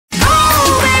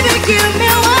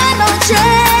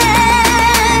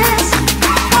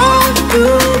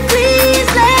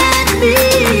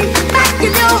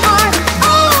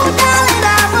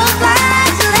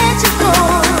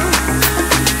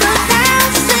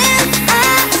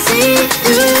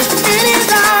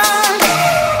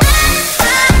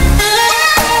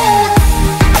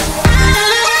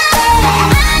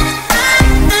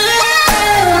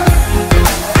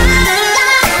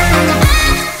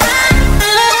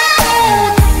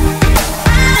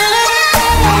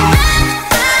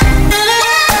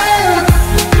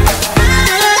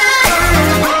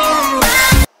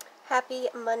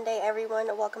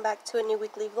back to a new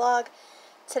weekly vlog.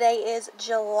 Today is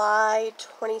July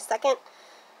 22nd.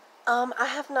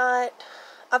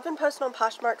 I've been posting on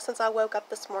Poshmark since I woke up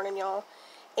this morning, y'all,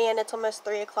 and it's almost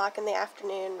 3 o'clock in the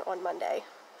afternoon on Monday.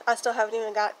 I still haven't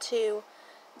even got to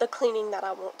the cleaning that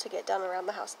I want to get done around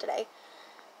the house today.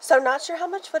 So not sure how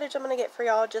much footage I'm going to get for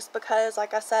y'all, just because,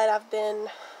 like I said, I've been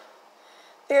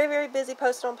very, very busy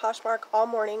posting on Poshmark all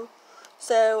morning.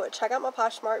 So check out my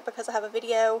Poshmark, because I have a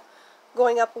video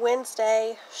going up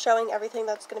Wednesday showing everything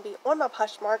that's going to be on my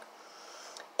Poshmark.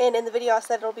 And in the video I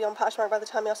said it'll be on Poshmark by the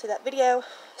time y'all see that video.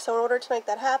 So in order to make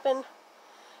that happen,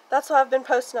 that's what I've been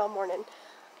posting all morning.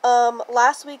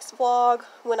 Last week's vlog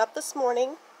went up this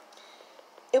morning.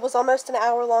 It was almost an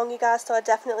hour long, you guys, so I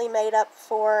definitely made up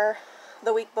for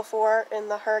the week before in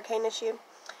the hurricane issue.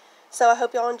 So I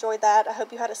hope y'all enjoyed that. I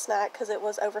hope you had a snack, because it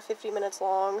was over 50 minutes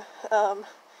long. That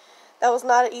was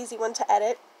not an easy one to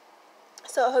edit.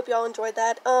 So I hope y'all enjoyed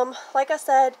that. Like I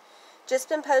said, just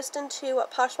been posting to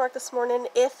Poshmark this morning.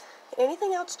 If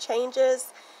anything else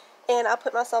changes and I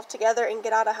put myself together and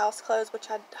get out of house clothes, which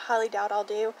I highly doubt I'll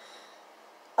do,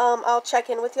 I'll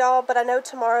check in with y'all. But I know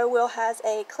tomorrow Will has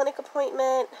a clinic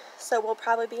appointment, so we'll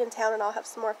probably be in town and I'll have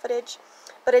some more footage.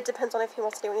 But it depends on if he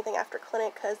wants to do anything after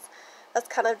clinic, because that's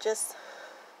kind of just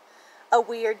a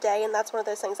weird day, and that's one of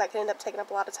those things that can end up taking up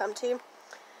a lot of time too.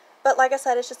 But like I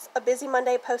said, it's just a busy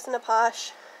Monday posting to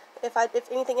Posh. If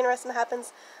anything interesting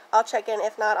happens, I'll check in.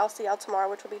 If not, I'll see y'all tomorrow,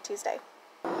 which will be Tuesday.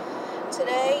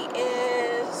 Today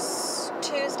is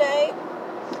Tuesday,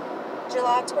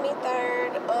 July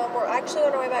 23rd. We're actually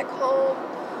on our way back home.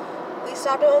 We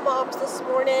stopped at my mom's this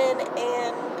morning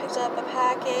and picked up a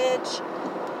package.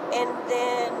 And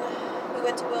then we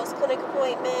went to Will's clinic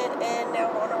appointment, and now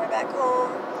we're on our way back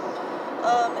home.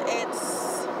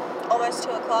 It's almost 2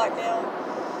 o'clock now.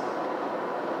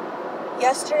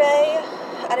 Yesterday,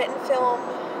 I didn't film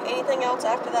anything else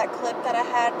after that clip that I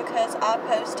had, because I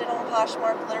posted on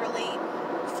Poshmark literally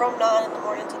from 9 in the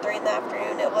morning to 3 in the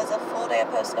afternoon. It was a full day of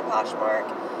posting on Poshmark.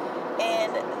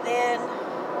 And then,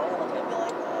 why are you looking at me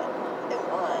like that? It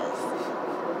was.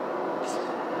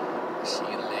 She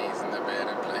lays in the bed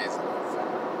and plays on the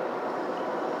phone.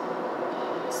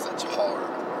 Such hard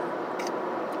work.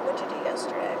 What'd you do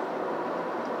yesterday?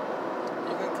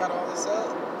 You can cut all this out.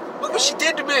 Look what she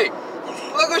did to me!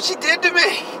 Look what she did to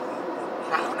me!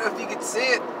 I don't know if you can see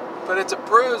it, but it's a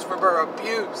bruise from her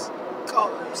abuse. Call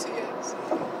her OCS.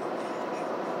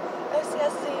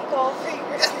 OCS, call for your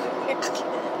kids.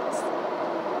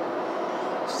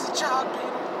 She's a child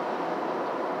beater.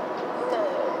 No.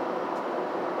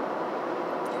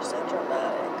 You're so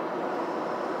dramatic.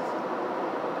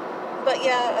 But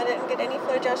yeah, I didn't get any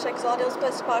footage yesterday because all I did was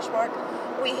post to Poshmark.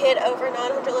 We hit over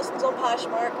 900 listens on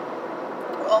Poshmark.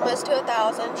 We're almost to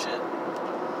 1,000. Shit.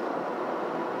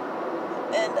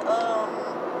 And,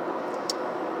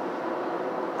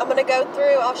 I'm going to go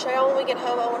through, I'll show y'all when we get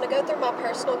home, I want to go through my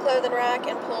personal clothing rack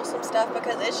and pull some stuff,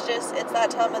 because it's that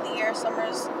time of the year.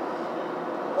 Summer's,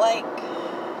 like,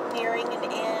 nearing an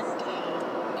end.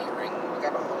 Nearing? We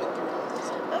got a whole way through.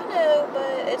 I know,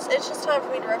 but it's just time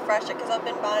for me to refresh it, because I've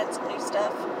been buying some new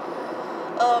stuff.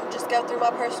 Just go through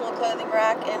my personal clothing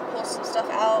rack and pull some stuff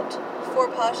out for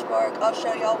Poshmark. I'll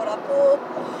show y'all what I pull.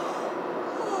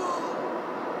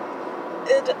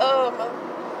 And,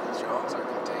 These yawns are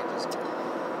contagious.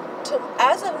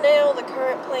 as of now, the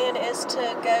current plan is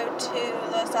to go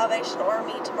to the Salvation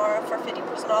Army tomorrow for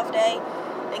 50% off day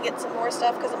and get some more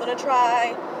stuff, because I'm going to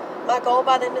try. My goal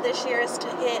by the end of this year is to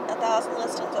hit 1,000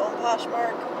 listings on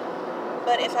Poshmark.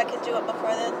 But if I can do it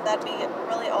before then, that'd be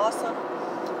really awesome.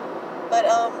 But,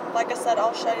 like I said,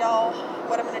 I'll show y'all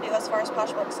what I'm going to do as far as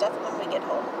Poshmark stuff when we get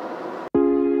home.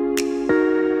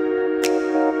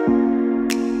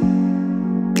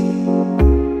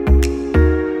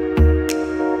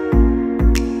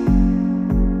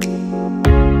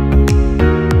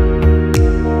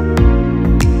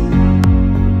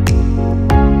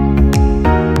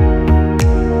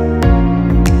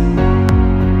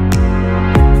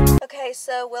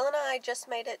 So Will and I just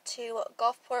made it to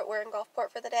Gulfport. We're in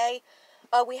Gulfport for the day.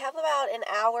 We have about an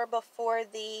hour before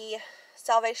the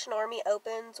Salvation Army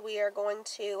opens. We are going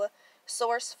to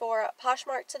source for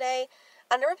Poshmark today.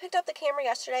 I never picked up the camera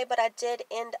yesterday, but I did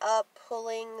end up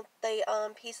pulling the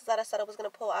pieces that I said I was going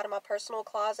to pull out of my personal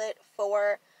closet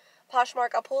for Poshmark.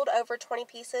 I pulled over 20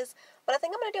 pieces, but I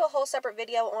think I'm going to do a whole separate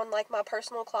video on like my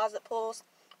personal closet pulls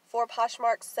for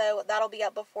Poshmark, so that'll be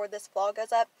up before this vlog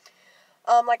goes up.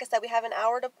 Like I said, we have an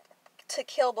hour to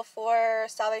kill before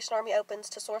Salvation Army opens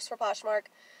to source for Poshmark.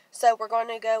 So we're going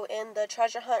to go in the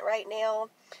treasure hunt right now.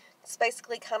 It's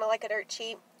basically kind of like a dirt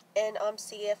cheap, and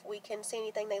see if we can see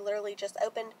anything. They literally just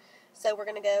opened, so we're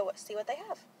going to go see what they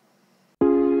have.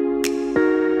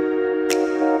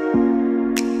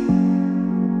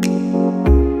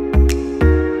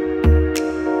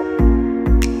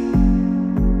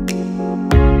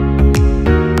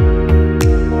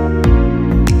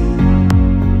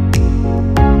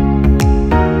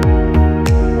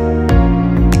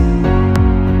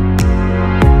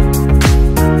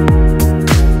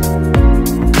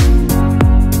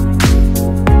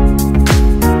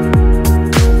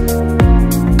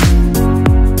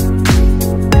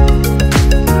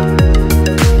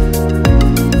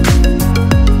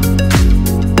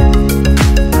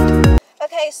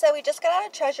 got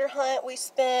a treasure hunt. We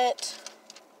spent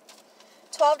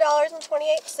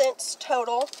 $12.28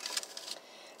 total.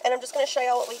 And I'm just going to show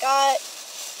y'all what we got.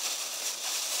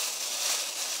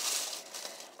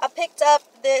 I picked up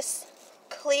this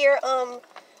clear,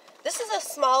 this is a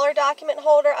smaller document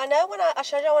holder. I know when I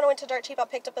showed y'all when I went to Dirt Cheap, I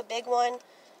picked up a big one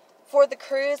for the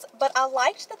cruise, but I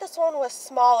liked that this one was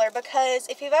smaller, because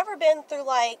if you've ever been through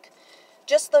like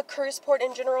just the cruise port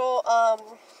in general,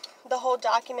 the whole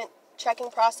document checking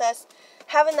process,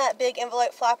 having that big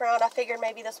envelope flap around, I figured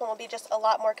maybe this one will be just a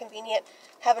lot more convenient,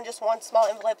 having just one small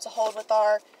envelope to hold with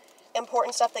our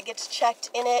important stuff that gets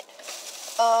checked in it.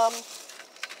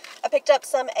 I picked up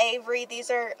some Avery.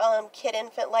 These are kid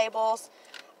infant labels.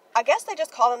 I guess they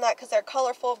just call them that because they're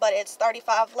colorful, but it's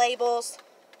 35 labels.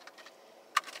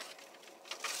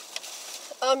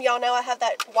 Y'all know I have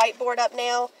that whiteboard up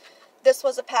now. This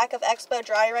was a pack of Expo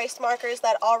dry erase markers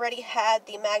that already had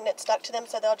the magnet stuck to them,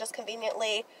 so they'll just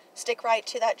conveniently stick right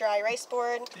to that dry erase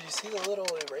board. Did you see the little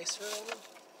eraser on them?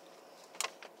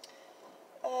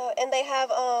 And they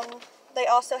have, they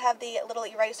also have the little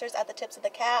erasers at the tips of the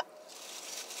cap.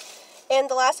 And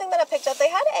the last thing that I picked up, they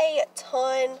had a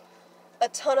ton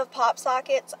of pop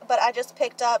sockets, but I just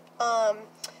picked up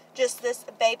just this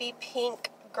baby pink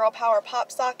girl power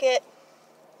pop socket.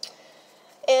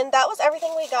 And that was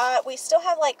everything we got. We still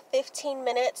have like 15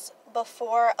 minutes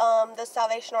before the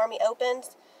Salvation Army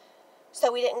opens,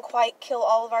 so we didn't quite kill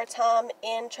all of our time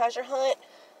in treasure hunt,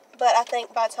 but I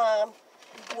think by the time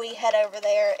we head over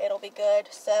there, it'll be good.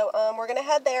 So we're going to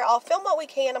head there. I'll film what we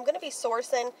can. I'm going to be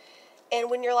sourcing, and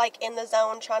when you're like in the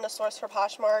zone trying to source for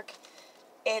Poshmark,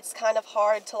 it's kind of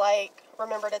hard to like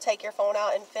remember to take your phone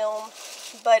out and film,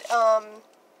 but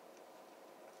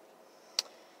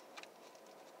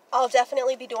I'll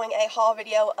definitely be doing a haul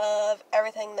video of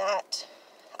everything that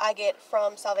I get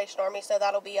from Salvation Army, so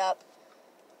that'll be up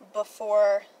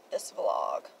before this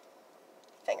vlog.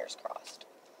 Fingers crossed.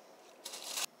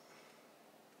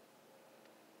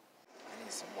 I need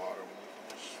some water when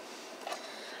we finish.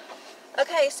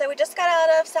 Okay, so we just got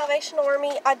out of Salvation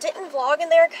Army. I didn't vlog in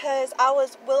there because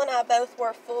Will and I both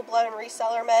were full-blown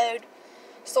reseller mode,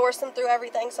 sourcing through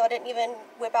everything, so I didn't even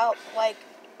whip out, like...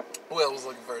 Will was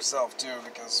looking for himself, too,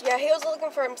 because... Yeah, he was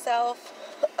looking for himself.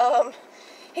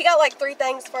 He got, like, 3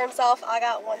 things for himself. I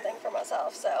got 1 thing for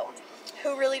myself, so...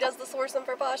 Who really does the sourcing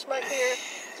for Poshmark here?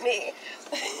 Me.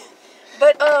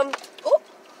 But, oop,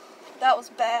 that was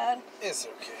bad. It's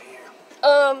okay,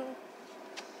 yeah.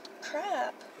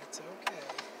 Crap. It's okay.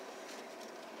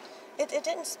 It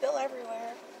didn't spill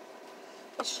everywhere.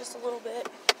 It's just a little bit.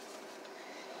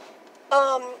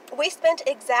 We spent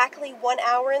exactly 1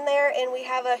 hour in there, and we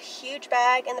have a huge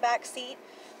bag in the back seat.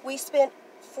 We spent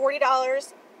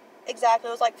 $40 exactly.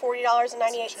 It was like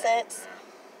 $40.98.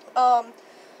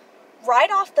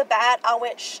 Right off the bat, I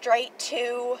went straight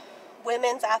to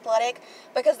women's athletic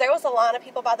because there was a line of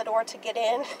people by the door to get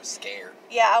in. I was scared.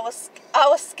 Yeah, I was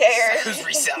scared. Who's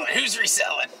reselling? Who's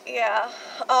reselling? Yeah.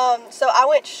 So I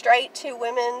went straight to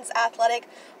women's athletic,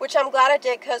 which I'm glad I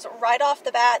did because right off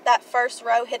the bat, that first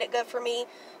row hit it good for me.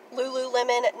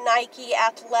 Lululemon, Nike,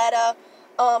 Athleta,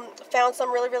 found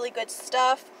some really, really good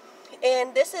stuff.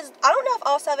 And this is, I don't know if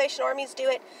all Salvation Armies do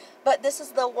it, but this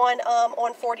is the one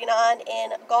on 49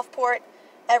 in Gulfport.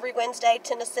 Every Wednesday,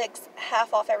 10 to 6,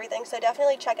 half off everything. So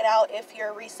definitely check it out if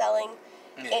you're reselling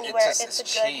anywhere. It's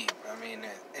cheap. I mean,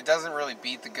 it doesn't really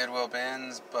beat the Goodwill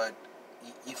bins, but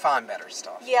you find better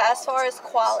stuff. Yeah, as far as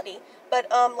quality. But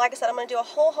like I said, I'm going to do a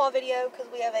whole haul video because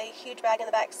we have a huge bag in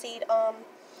the back seat.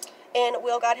 And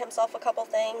Will got himself a couple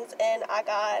things, and I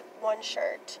got 1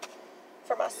 shirt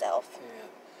for myself. Yeah,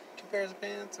 2 pairs of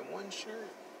pants and 1 shirt.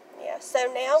 Yeah,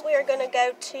 so now we are going to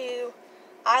go to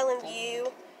Island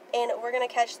View, and we're going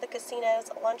to catch the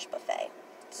casino's lunch buffet.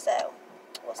 So,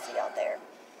 we'll see y'all there.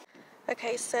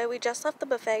 Okay, so we just left the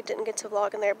buffet, didn't get to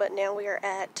vlog in there, but now we are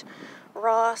at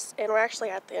Ross, and we're actually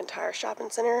at the entire shopping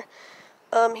center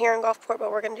here in Gulfport,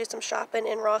 but we're going to do some shopping,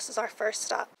 and Ross is our first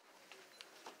stop.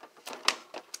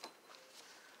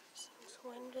 Since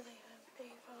when do they have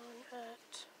Avon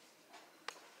at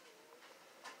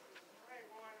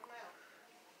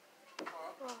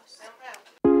Ross?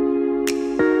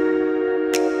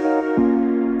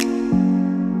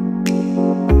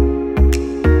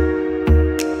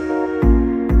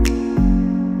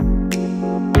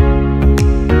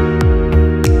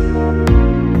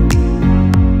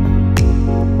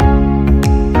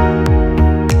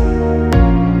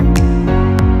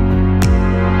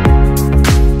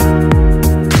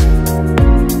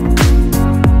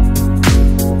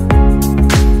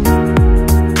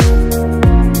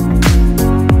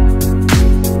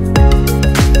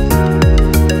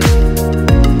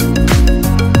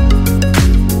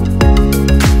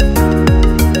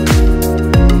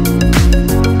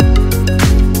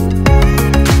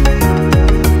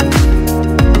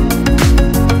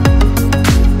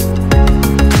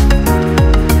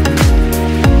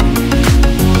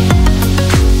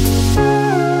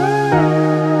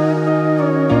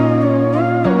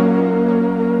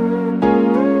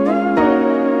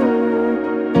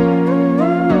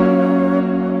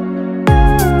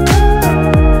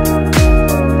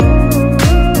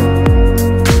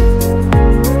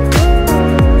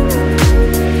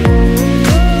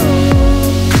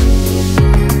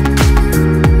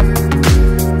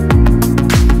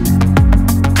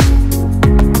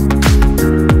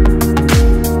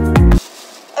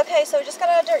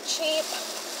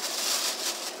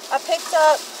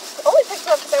 only picked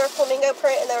them up because they were flamingo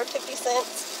print and they were 50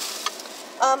 cents.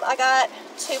 I got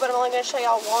two, but I'm only going to show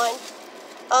y'all one.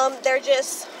 They're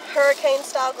just hurricane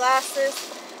style glasses,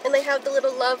 and they have the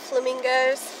little love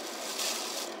flamingos.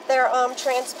 They're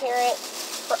transparent,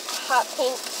 hot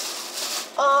pink.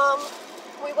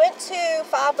 We went to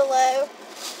Five Below,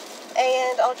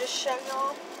 and I'll just show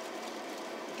y'all.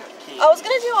 I was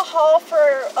gonna do a haul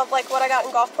of like what I got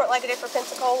in Gulfport like I did for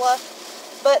Pensacola,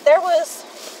 but there was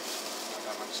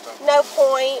no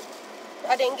point.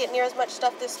 I didn't get near as much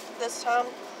stuff this time.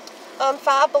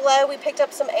 Five Below, we picked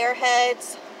up some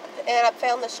airheads, and I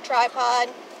found this tripod,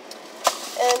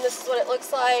 and this is what it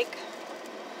looks like.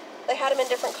 They had them in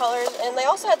different colors, and they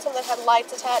also had some that had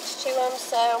lights attached to them,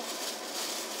 so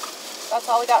that's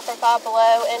all we got from Five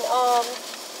Below. And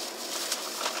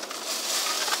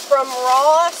from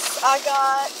Ross, I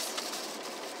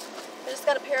just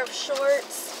got a pair of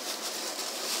shorts.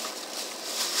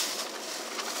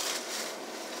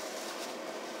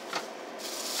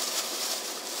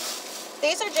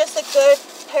 These are just a good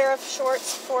pair of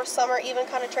shorts for summer, even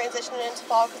kind of transitioning into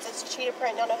fall, because it's cheetah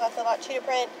print. Y'all know how I feel about cheetah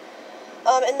print.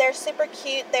 And they're super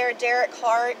cute. They're Derek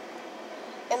Hart,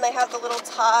 and they have the little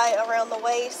tie around the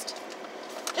waist.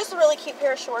 Just a really cute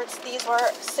pair of shorts. These were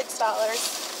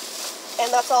 $6.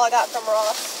 And that's all I got from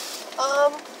Ross.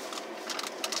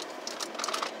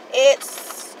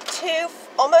 It's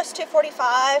almost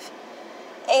 $2.45,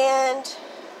 and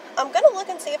I'm gonna look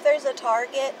and see if there's a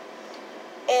Target,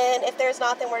 and if there's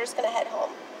not, then we're just gonna head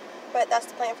home. But that's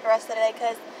the plan for the rest of the day,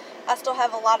 because I still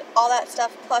have all that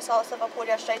stuff, plus all the stuff I pulled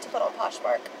yesterday to put on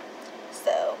Poshmark.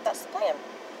 So that's the plan.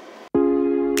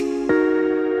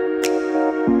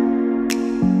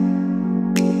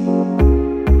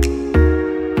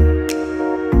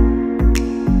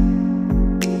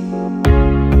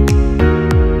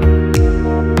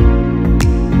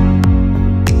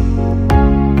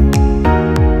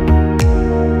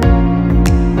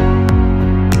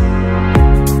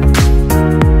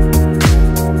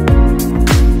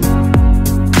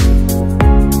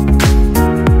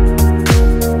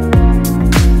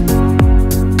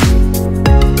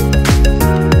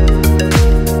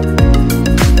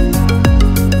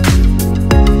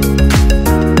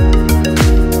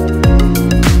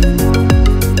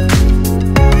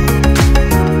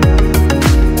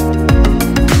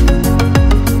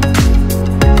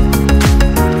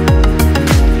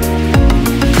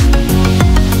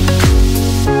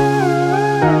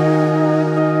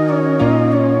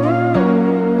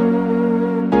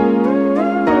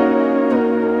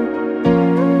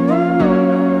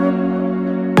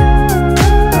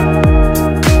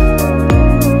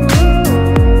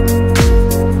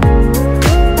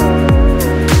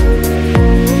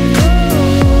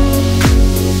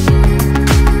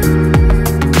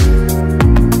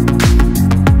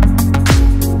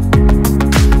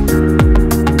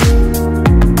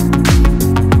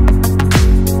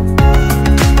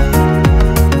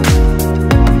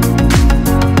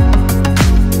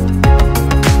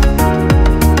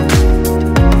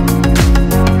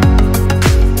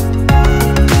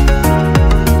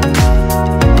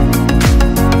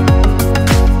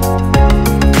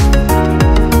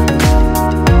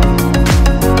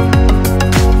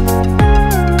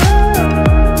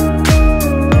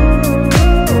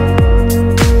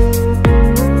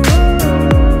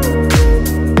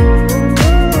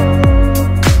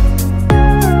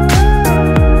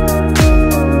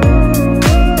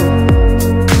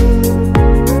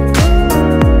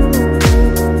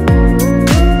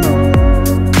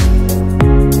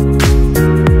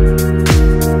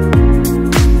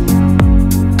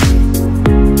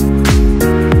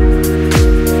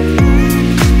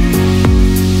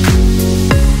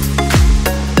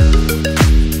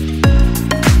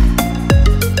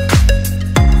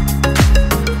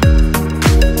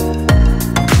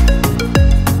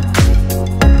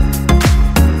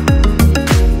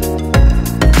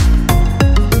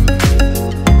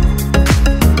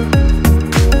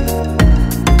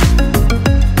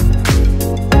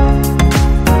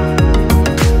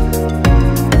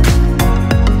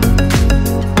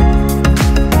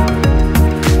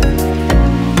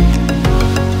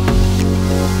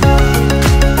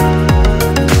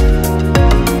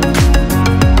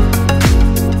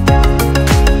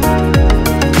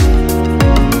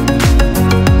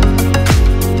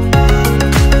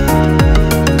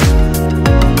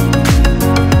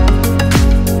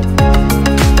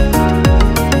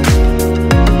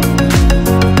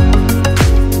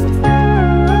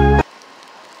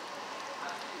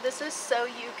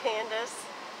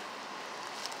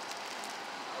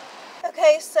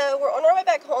 Okay, so we're on our way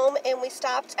back home, and we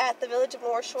stopped at the Village of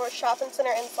North Shore Shopping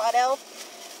Center in Slidell.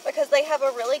 because they have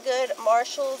a really good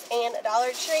Marshalls and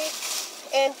Dollar Tree.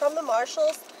 And from the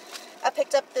Marshalls, I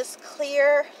picked up this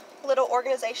clear little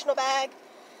organizational bag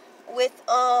with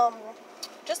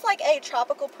just like a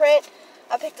tropical print.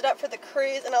 I picked it up for the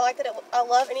cruise, and I like that I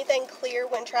love anything clear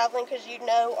when traveling, because you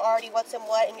know already what's in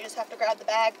what, and you just have to grab the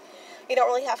bag. You don't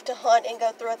really have to hunt and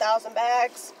go through 1,000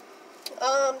 bags.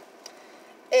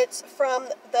 It's from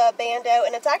the Bando,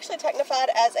 and it's actually technified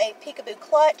as a peekaboo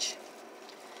clutch,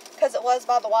 because it was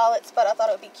by the wallets, but I thought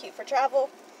it would be cute for travel.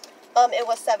 It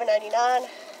was $7.99.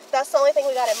 That's the only thing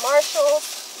we got in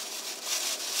Marshalls.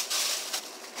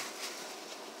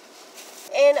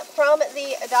 And from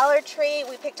the Dollar Tree,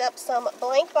 we picked up some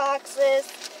blank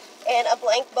boxes and a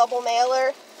blank bubble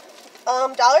mailer.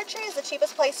 Dollar Tree is the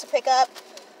cheapest place to pick up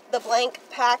the blank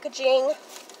packaging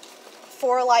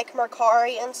for like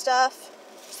Mercari and stuff.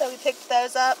 So we picked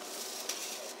those up.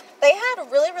 They had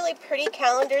really, really pretty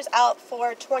calendars out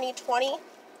for 2020.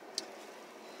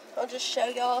 I'll just show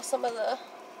y'all some of the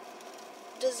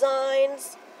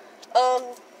designs.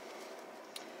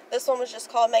 This one was just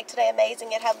called Make Today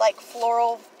Amazing. It had like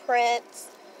floral prints.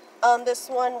 This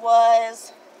one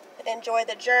was Enjoy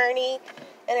the Journey,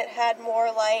 and it had more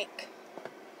like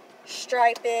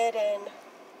striped and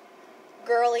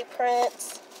girly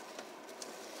prints.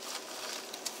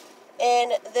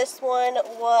 And this one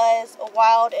was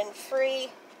Wild and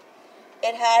Free.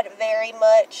 It had very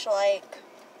much like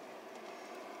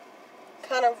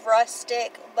kind of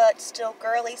rustic but still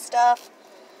girly stuff.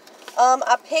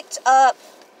 I picked up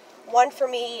one for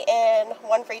me and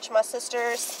one for each of my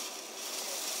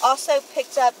sisters. Also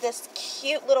picked up this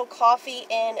cute little coffee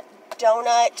and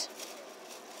donut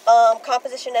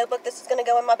composition notebook. This is going to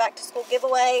go in my back to school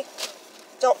giveaway.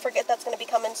 Don't forget that's going to be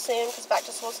coming soon, because back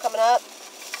to school is coming up.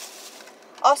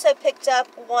 Also picked up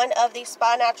one of these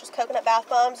Spa Naturals coconut bath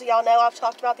bombs. Y'all know I've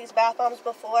talked about these bath bombs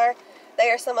before.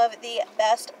 They are some of the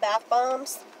best bath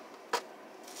bombs.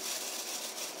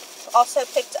 Also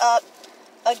picked up,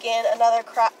 again, another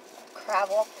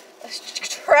travel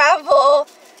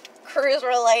cruise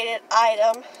related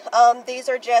item. These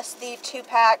are just the 2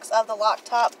 packs of the lock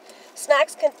top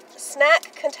snack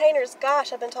containers.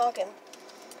 Gosh, I've been talking.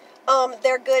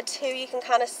 They're good too. You can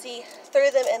kind of see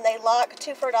through them, and they lock.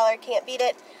 2 for $1. Can't beat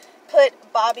it. Put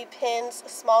bobby pins,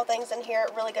 small things in here.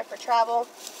 Really good for travel.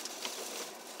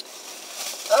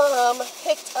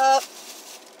 Picked up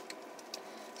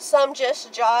some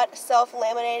Just Jot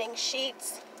self-laminating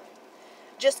sheets.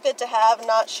 Just good to have.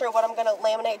 Not sure what I'm going to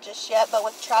laminate just yet, but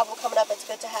with travel coming up, it's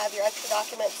good to have your extra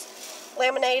documents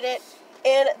laminated.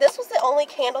 And this was the only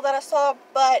candle that I saw,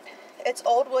 but it's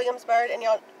Old Williamsburg, and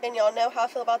y'all know how I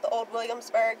feel about the Old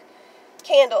Williamsburg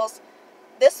candles.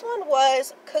 This one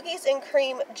was Cookies and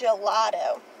Cream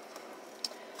Gelato.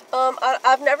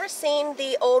 I've never seen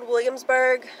the Old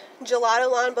Williamsburg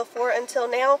gelato line before until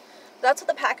now. That's what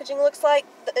the packaging looks like.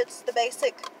 It's the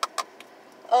basic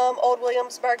Old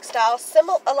Williamsburg style.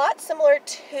 A lot similar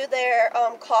to their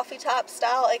coffee top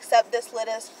style, except this lid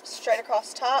is straight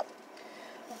across the top.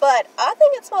 But I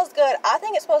think it smells good. I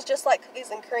think it smells just like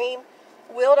cookies and cream.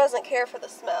 Will doesn't care for the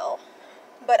smell,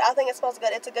 but I think it smells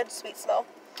good. It's a good sweet smell.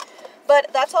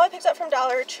 But that's all I picked up from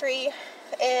Dollar Tree.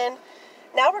 And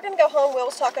now we're going to go home. Will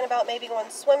was talking about maybe going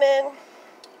swimming.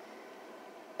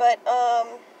 But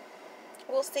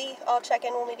we'll see. I'll check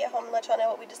in when we get home and let y'all know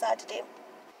what we decide to do.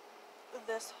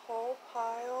 This whole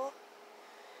pile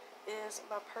is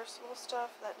my personal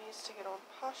stuff that needs to get on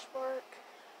Poshmark.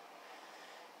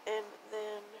 And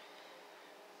then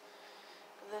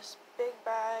this big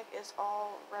bag is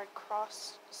all Red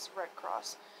Cross,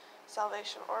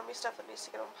 Salvation Army stuff that needs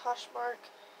to get on Poshmark.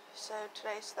 So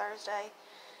today's Thursday.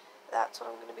 That's what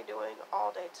I'm going to be doing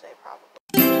all day today, probably.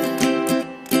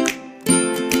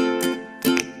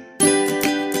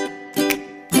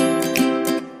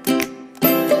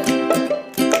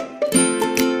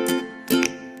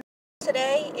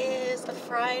 Today is a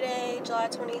Friday, July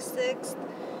 26th.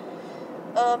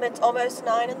 It's almost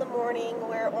 9 in the morning.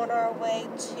 We're on our way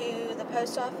to the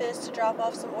post office to drop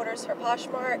off some orders for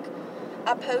Poshmark.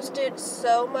 I posted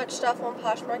so much stuff on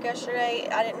Poshmark yesterday.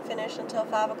 I didn't finish until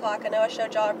 5 o'clock. I know I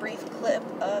showed y'all a brief clip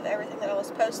of everything that I was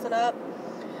posting up.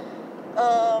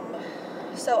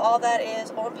 So all that is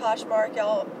on Poshmark.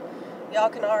 Y'all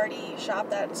can already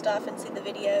shop that and stuff and see the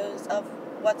videos of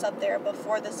what's up there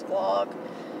before this vlog.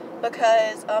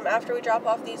 Because after we drop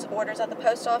off these orders at the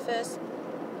post office,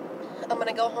 I'm going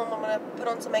to go home, I'm going to put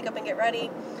on some makeup and get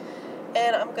ready,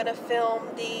 and I'm going to film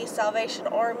the Salvation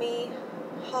Army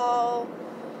haul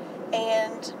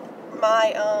and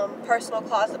my personal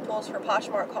closet pulls for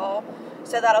Poshmark haul.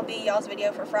 So that'll be y'all's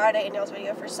video for Friday and y'all's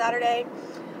video for Saturday.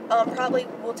 Probably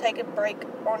we'll take a break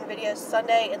on videos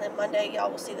Sunday, and then Monday y'all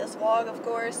will see this vlog, of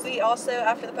course. We also,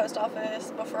 after the post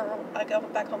office, before I go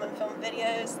back home and film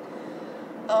videos,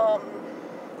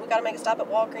 we gotta make a stop at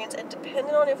Walgreens, and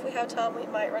depending on if we have time, we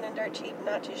might run in Dirt Cheap.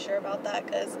 Not too sure about that,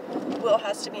 because Will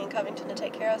has to be in Covington to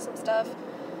take care of some stuff.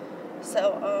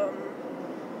 So,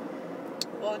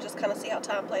 we'll just kind of see how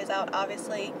time plays out.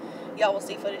 Obviously, y'all will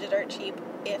see footage of Dirt Cheap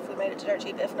if we made it to Dirt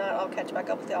Cheap. If not, I'll catch back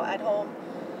up with y'all at home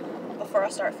before I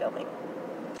start filming.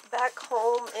 Back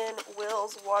home in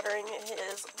Will's watering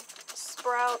his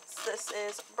sprouts. This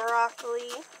is broccoli.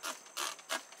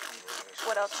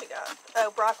 What else you got?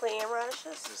 Oh, broccoli and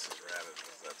radishes? This is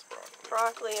radishes, that's broccoli.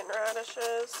 Broccoli and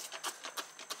radishes.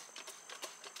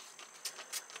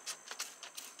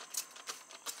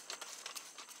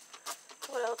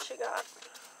 What else you got?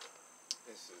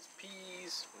 This is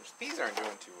peas. Which peas aren't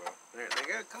doing too well. They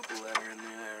got a couple that are in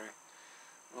there.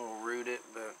 A little rooted,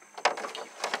 but we'll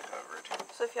keep them covered.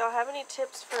 So if y'all have any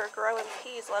tips for growing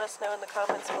peas, let us know in the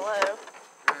comments below.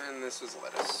 And this is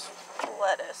lettuce.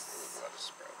 Lettuce. Lettuce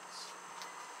sprouts.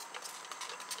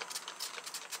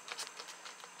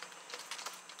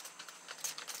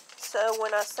 So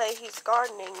when I say he's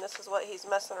gardening, this is what he's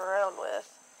messing around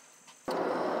with.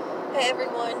 Hey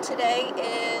everyone, today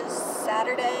is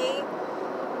Saturday,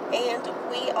 and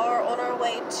we are on our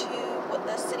way to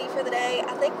the city for the day.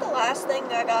 I think the last thing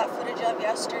I got footage of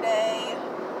yesterday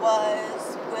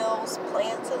was Will's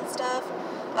plants and stuff.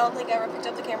 I don't think I ever picked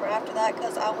up the camera after that,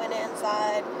 because I went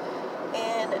inside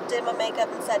and did my makeup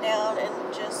and sat down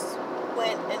and just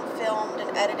went and filmed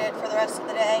and edited for the rest of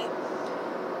the day.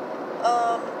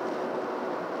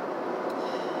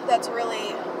 That's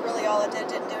really all I did.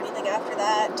 Didn't do anything after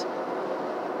that.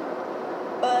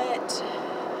 But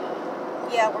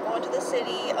yeah, we're going to the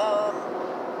city.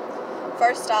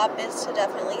 First stop is to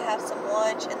definitely have some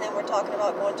lunch, and then we're talking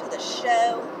about going to the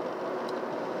show.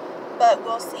 But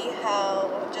we'll see how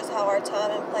our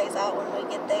timing plays out when we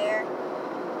get there.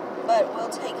 But we'll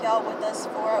take y'all with us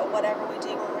for whatever we do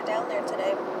when we're down there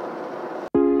today.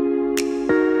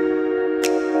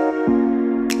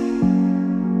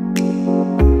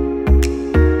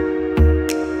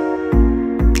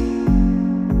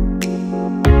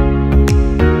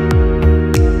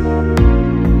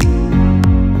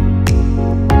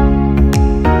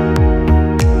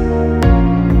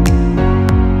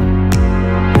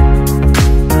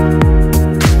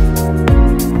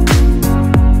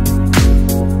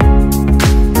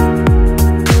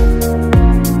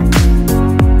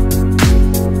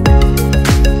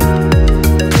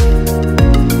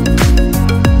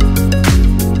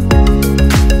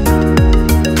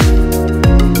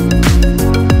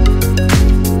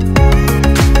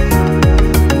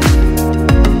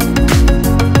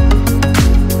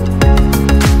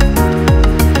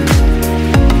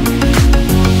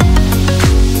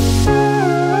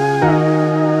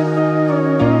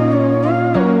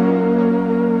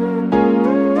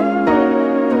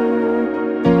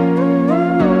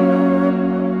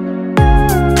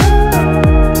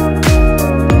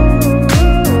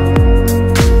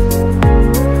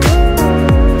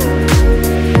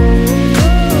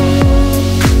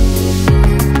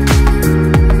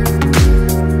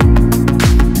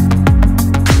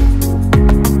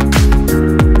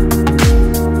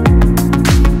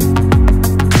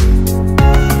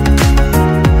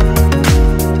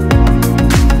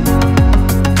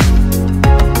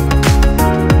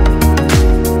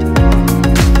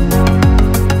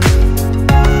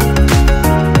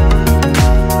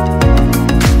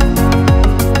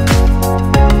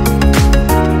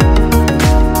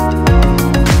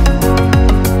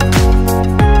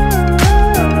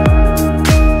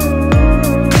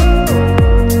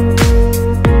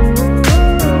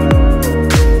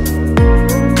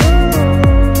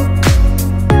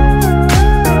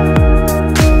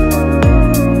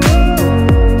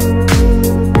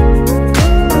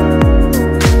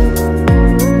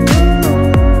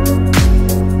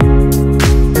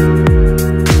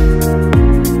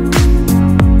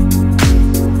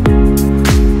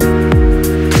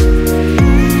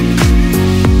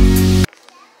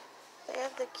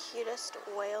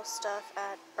 Stuff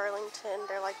at Burlington.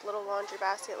 They're like little laundry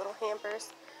basket, little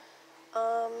hampers.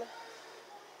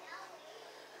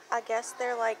 I guess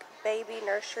they're like baby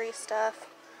nursery stuff,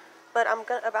 but I'm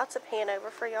about to pan over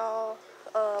for y'all.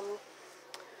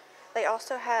 They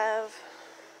also have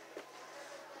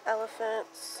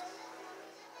elephants,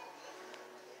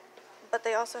 but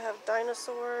they also have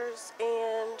dinosaurs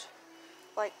and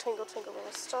like Tingle Tingle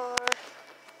Little Star.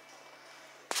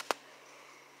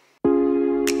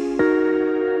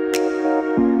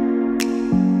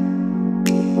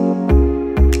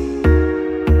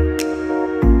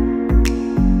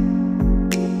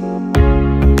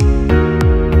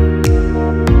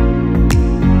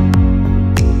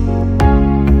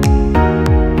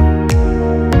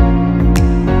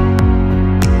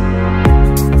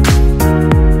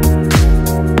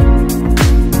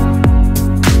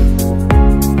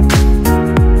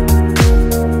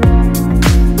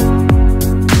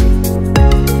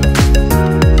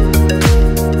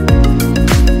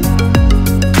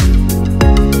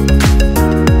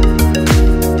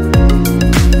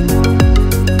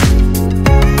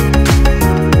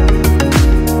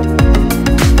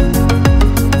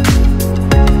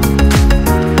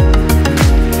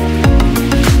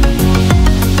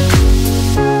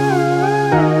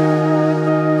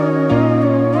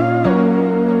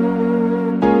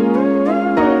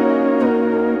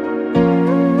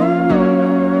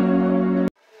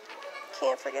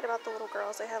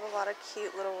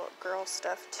 girl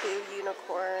stuff too,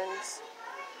 unicorns.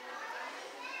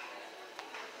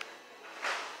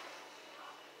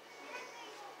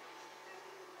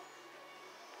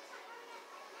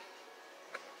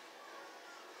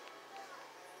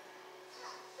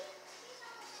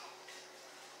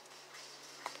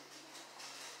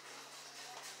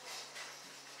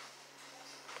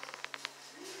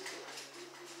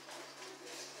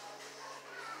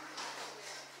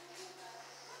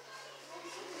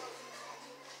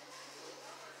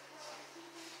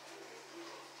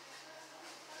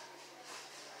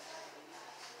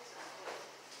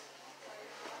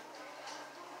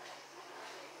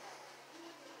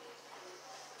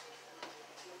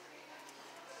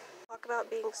 Talk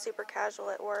about being super casual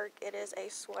at work. It is a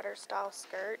sweater style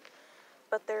skirt,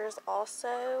 but there's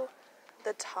also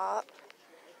the top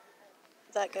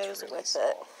that goes really with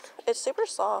soft. it. It's super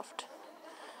soft,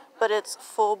 but it's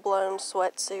full-blown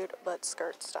sweatsuit, but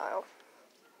skirt style.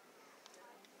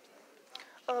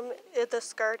 The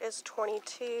skirt is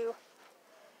 $22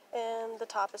 and the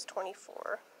top is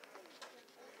 $24.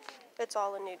 It's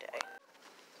all a new day.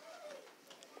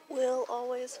 Will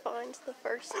always finds the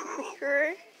first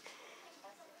mirror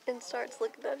and starts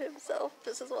looking at himself.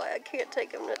 This is why I can't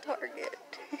take him to Target.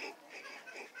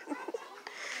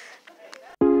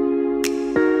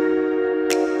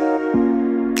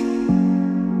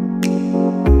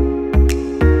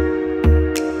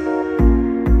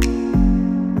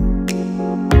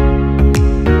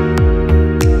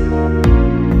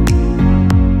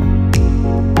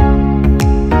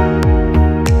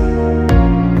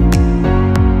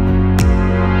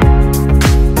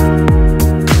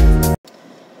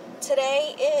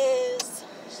 Today is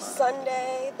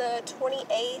Sunday the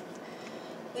 28th.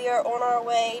 We are on our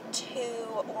way to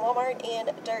Walmart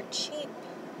and Dirt Cheap.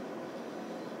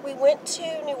 We went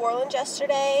to New Orleans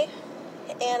yesterday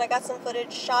and I got some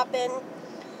footage shopping.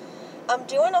 I'm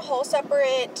doing a whole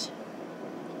separate,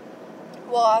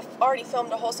 well, I've already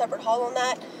filmed a whole separate haul on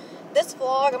that. This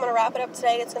vlog, I'm going to wrap it up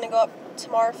today. It's going to go up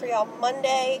tomorrow for y'all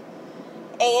Monday.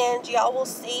 And y'all will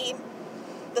see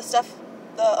the stuff,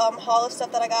 the haul of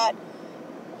stuff that I got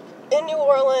in New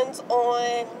Orleans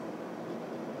on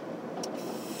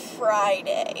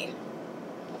Friday.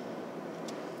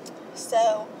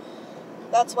 So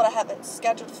that's what I have it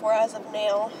scheduled for as of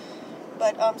now.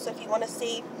 But so if you want to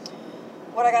see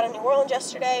what I got in New Orleans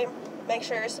yesterday, make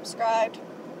sure you're subscribed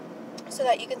so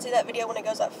that you can see that video when it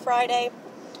goes up Friday.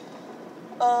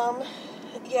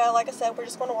 Yeah, like I said, we're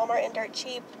just going to Walmart and Dirt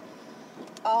Cheap.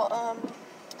 I'll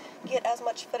get as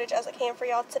much footage as I can for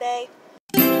y'all today.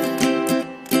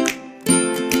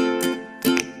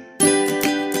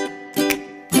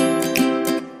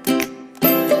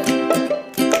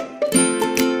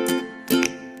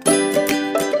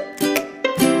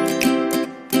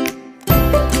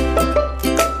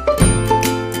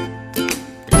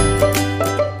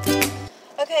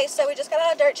 Okay, so we just got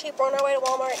out of Dirt Cheap. We're on our way to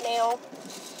Walmart now.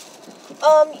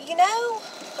 You know,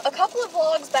 a couple of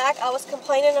vlogs back, I was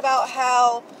complaining about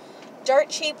how Dirt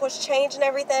Cheap was changing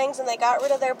everything, and they got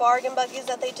rid of their bargain buggies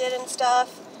that they did and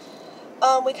stuff.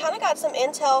 We kind of got some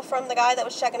intel from the guy that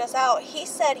was checking us out. He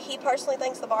said he personally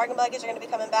thinks the bargain buggies are going to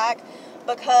be coming back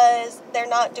because they're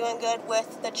not doing good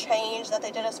with the change that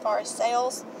they did as far as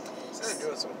sales. So they're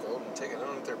doing some golden ticket. I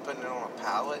don't know if they're putting it on a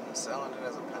pallet and selling it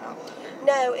as a pallet.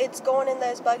 No, it's going in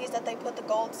those buggies that they put the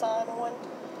gold sign on,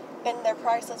 and their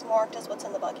price is marked as what's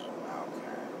in the buggy. Okay.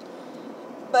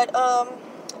 But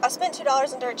I spent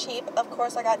 $2 in Dirt Cheap. Of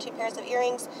course, I got 2 pairs of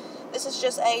earrings. This is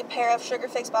just a pair of Sugar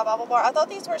Fix by Bobble Bar. I thought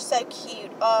these were so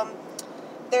cute.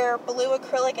 They're blue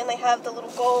acrylic and they have the little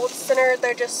gold center.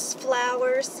 They're just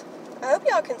flowers. I hope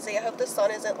y'all can see. I hope the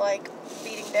sun isn't like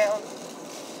beating down.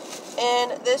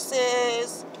 And this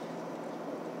is,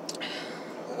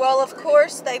 well, of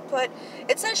course they put,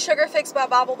 it says Sugar Fix by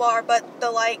Bobble Bar, but the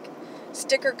like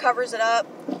sticker covers it up.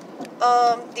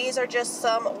 These are just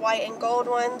some white and gold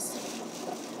ones.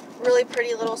 Really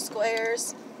pretty little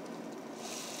squares.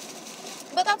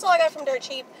 But that's all I got from Dirt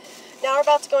Cheap. Now we're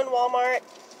about to go in Walmart.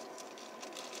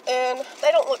 And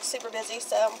they don't look super busy,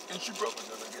 so. And she probably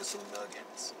gonna get some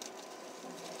nuggets.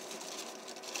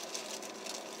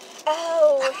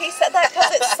 Oh, he said that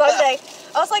because it's Sunday.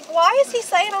 I was like, why is he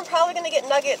saying I'm probably going to get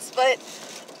nuggets? But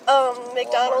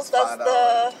McDonald's does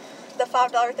the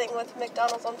 $5 thing with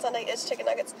McDonald's on Sunday is chicken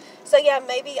nuggets. So yeah,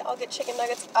 maybe I'll get chicken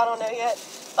nuggets. I don't know yet.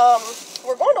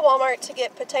 We're going to Walmart to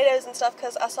get potatoes and stuff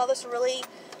because I saw this really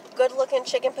good looking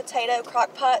chicken potato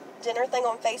crock pot dinner thing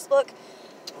on Facebook.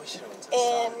 We should have went to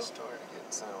the store to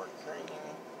get sour cream.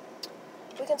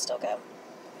 We can still go. Yeah,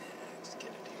 just get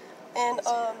it here. And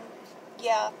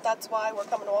yeah, that's why we're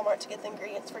coming to Walmart to get the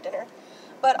ingredients for dinner.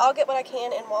 But I'll get what I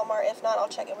can in Walmart. If not, I'll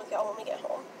check in with y'all when we get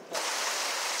home.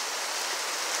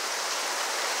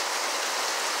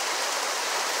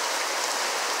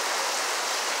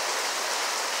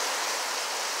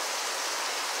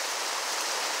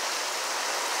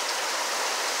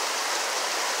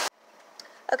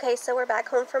 Okay, so we're back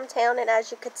home from town, and as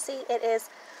you could see, it is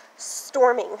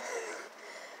storming.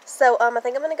 So, I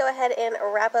think I'm going to go ahead and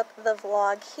wrap up the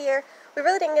vlog here. We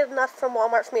really didn't get enough from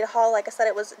Walmart for me to haul. Like I said,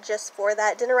 it was just for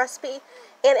that dinner recipe.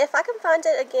 And if I can find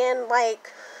it again,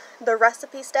 like the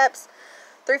recipe steps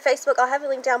through Facebook, I'll have a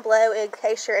link down below in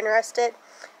case you're interested.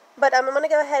 But I'm going to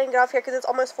go ahead and get off here because it's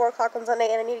almost 4 o'clock on Sunday,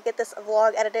 and I need to get this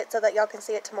vlog edited so that y'all can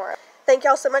see it tomorrow. Thank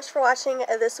y'all so much for watching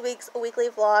this week's weekly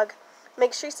vlog.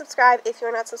 Make sure you subscribe if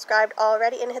you're not subscribed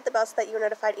already, and hit the bell so that you're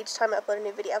notified each time I upload a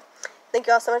new video. Thank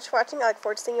you all so much for watching. I look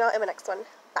forward to seeing you all in my next one.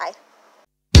 Bye.